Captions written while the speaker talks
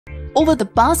Over the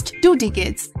past 2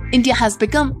 decades, India has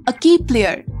become a key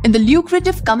player in the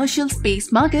lucrative commercial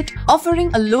space market,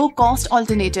 offering a low-cost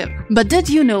alternative. But did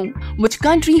you know which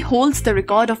country holds the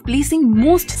record of placing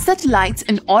most satellites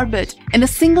in orbit in a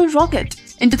single rocket?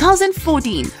 In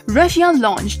 2014, Russia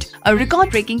launched a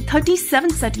record-breaking 37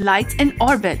 satellites in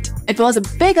orbit. It was a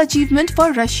big achievement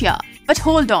for Russia. But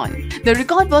hold on, the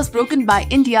record was broken by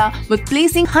India with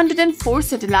placing 104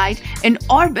 satellites in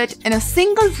orbit in a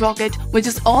single rocket, which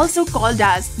is also called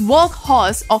as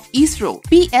workhorse of ISRO,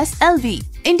 PSLV.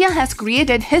 India has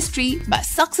created history by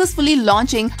successfully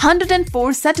launching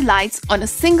 104 satellites on a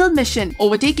single mission,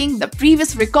 overtaking the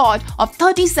previous record of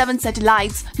 37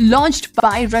 satellites launched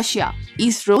by Russia.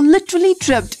 ISRO literally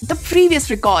tripped the previous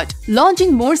record.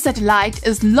 Launching more satellites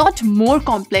is lot more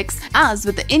complex, as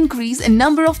with the increase in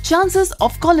number of chances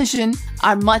of collision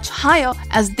are much higher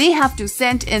as they have to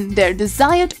send in their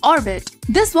desired orbit.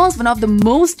 This was one of the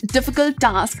most difficult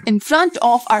tasks in front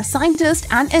of our scientists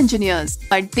and engineers,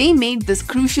 but they made this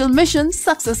crucial mission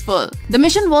successful. The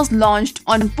mission was launched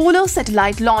on a Polar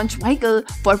Satellite Launch Vehicle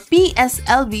for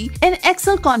PSLV in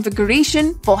XL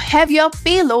configuration for heavier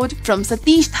payload from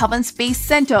Satish Dhawan Space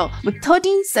Center with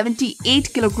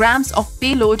 1378 kilograms of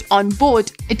payload on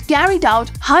board. It carried out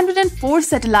 104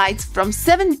 satellites from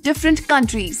 7 different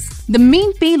countries. The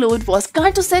main payload was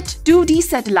Cartosat-2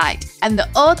 Satellite and the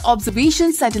Earth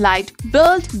Observation Satellite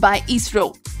built by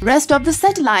ISRO. Rest of the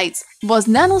satellites was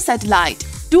nano-satellite,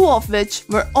 2 of which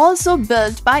were also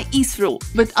built by ISRO,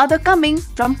 with other coming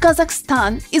from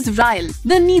Kazakhstan, Israel,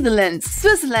 the Netherlands,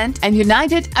 Switzerland and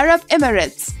United Arab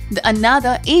Emirates. The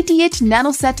another 88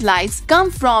 nanosatellites come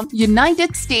from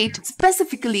United States,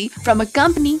 specifically from a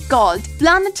company called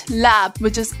Planet Lab,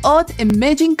 which is Earth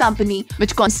imaging company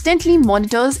which constantly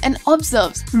monitors and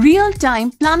observes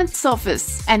real-time planet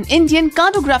surface. An Indian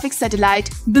cartographic satellite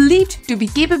believed to be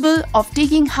capable of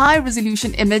taking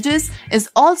high-resolution images is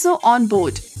also on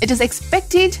board. It is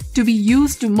expected to be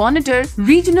used to monitor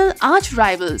regional arch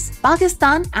rivals,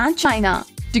 Pakistan and China.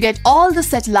 To get all the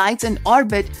satellites in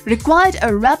orbit required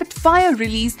a rapid-fire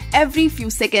release every few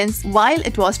seconds while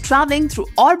it was traveling through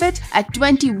orbit at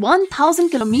 21,000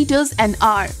 kilometers an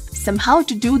hour. Somehow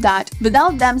to do that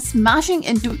without them smashing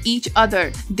into each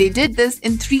other, they did this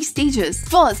in 3 stages.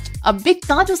 First, a big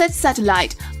Cartosat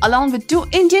satellite along with 2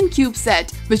 Indian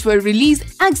CubeSat which were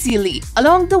released axially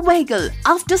along the vehicle.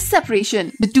 After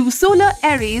separation, the 2 solar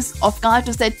arrays of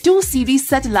Cartosat-2 Series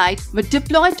Satellite were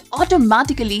deployed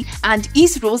automatically and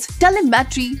ISRO's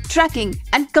telemetry, tracking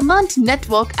and command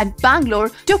network at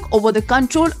Bangalore took over the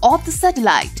control of the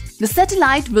satellite. The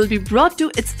satellite will be brought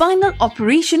to its final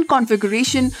operation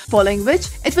configuration, following which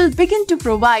it will begin to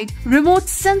provide remote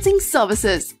sensing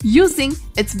services using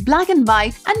its black and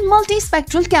white and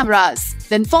multispectral cameras,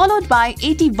 then followed by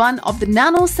 81 of the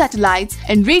nano satellites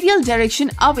in radial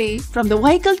direction away from the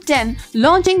vehicle 10.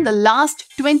 Launching the last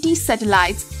 20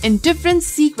 satellites in different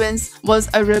sequence was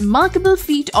a remarkable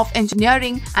feat of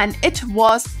engineering, and it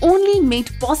was only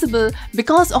made possible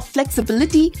because of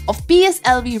flexibility of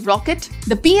PSLV rocket.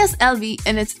 The PSLV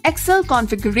in its XL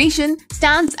configuration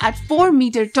stands at 4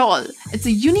 meter tall. It's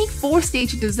a unique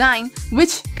 4-stage design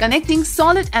which connecting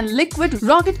solid and liquid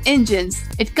rocket engines.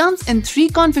 It comes in 3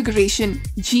 configuration: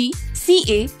 G,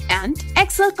 CA and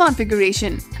XL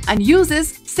configuration, and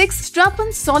uses 6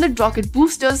 strap-on solid rocket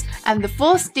boosters and the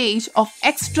first stage of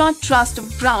extra thrust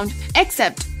of ground,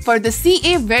 except for the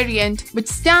CA variant, which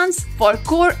stands for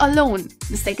core alone.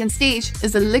 The second stage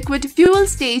is a liquid fuel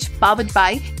stage powered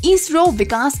by ISRO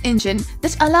Vikas engine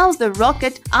that allows the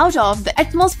rocket out of the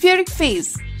atmospheric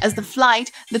phase. As the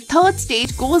flight, the third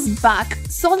stage goes back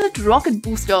solid rocket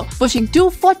booster pushing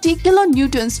 240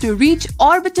 kilonewtons to reach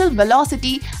orbital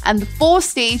velocity, and the fourth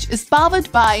stage is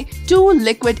powered by 2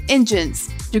 liquid engines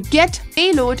to get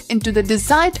payload into the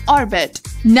desired orbit.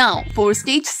 Now,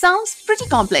 4-stage sounds pretty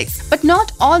complex, but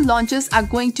not all launches are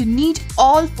going to need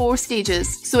all 4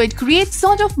 stages, so it creates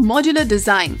sort of modular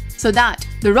design so that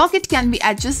the rocket can be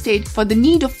adjusted for the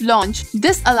need of launch.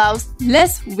 This allows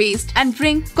less waste and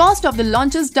bring cost of the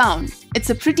launches down. It's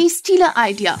a pretty stellar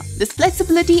idea. This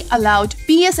flexibility allowed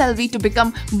PSLV to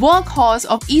become workhorse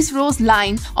of ISRO's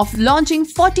line of launching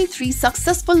 43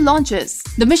 successful launches.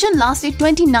 The mission lasted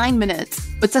 29 minutes.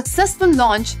 With successful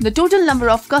launch, the total number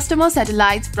of customer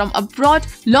satellites from abroad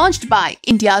launched by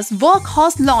India's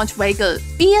workhorse launch vehicle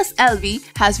PSLV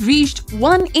has reached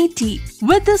 180.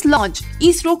 With this launch,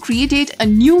 ISRO created a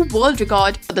new world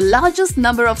record for the largest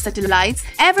number of satellites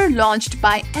ever launched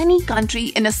by any country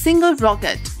in a single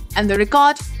rocket. And the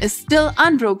record is still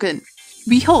unbroken.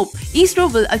 We hope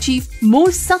ISRO will achieve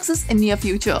more success in near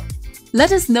future.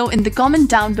 Let us know in the comment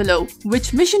down below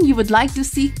which mission you would like to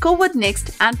see covered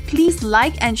next, and please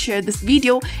like and share this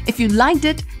video if you liked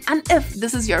it, and if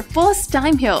this is your first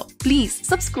time here, please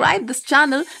subscribe this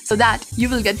channel so that you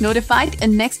will get notified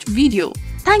in next video.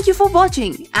 Thank you for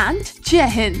watching and Jai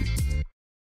Hind!